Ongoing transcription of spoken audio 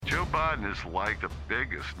Biden is like the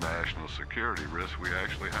biggest national security risk we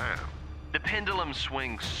actually have. The pendulum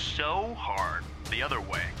swings so hard the other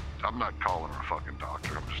way. I'm not calling her a fucking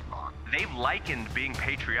doctor. I'm just not. They've likened being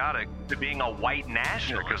patriotic to being a white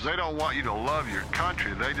nationalist. Because they don't want you to love your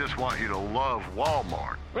country. They just want you to love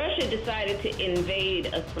Walmart. Russia decided to invade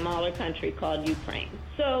a smaller country called Ukraine.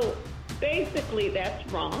 So basically that's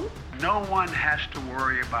wrong. No one has to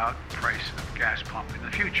worry about the price of gas pump in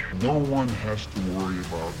the future. No one has to worry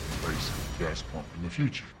about the price of gas pump in the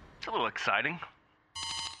future. It's a little exciting.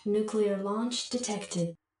 Nuclear launch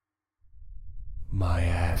detected. My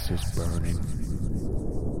ass is burning.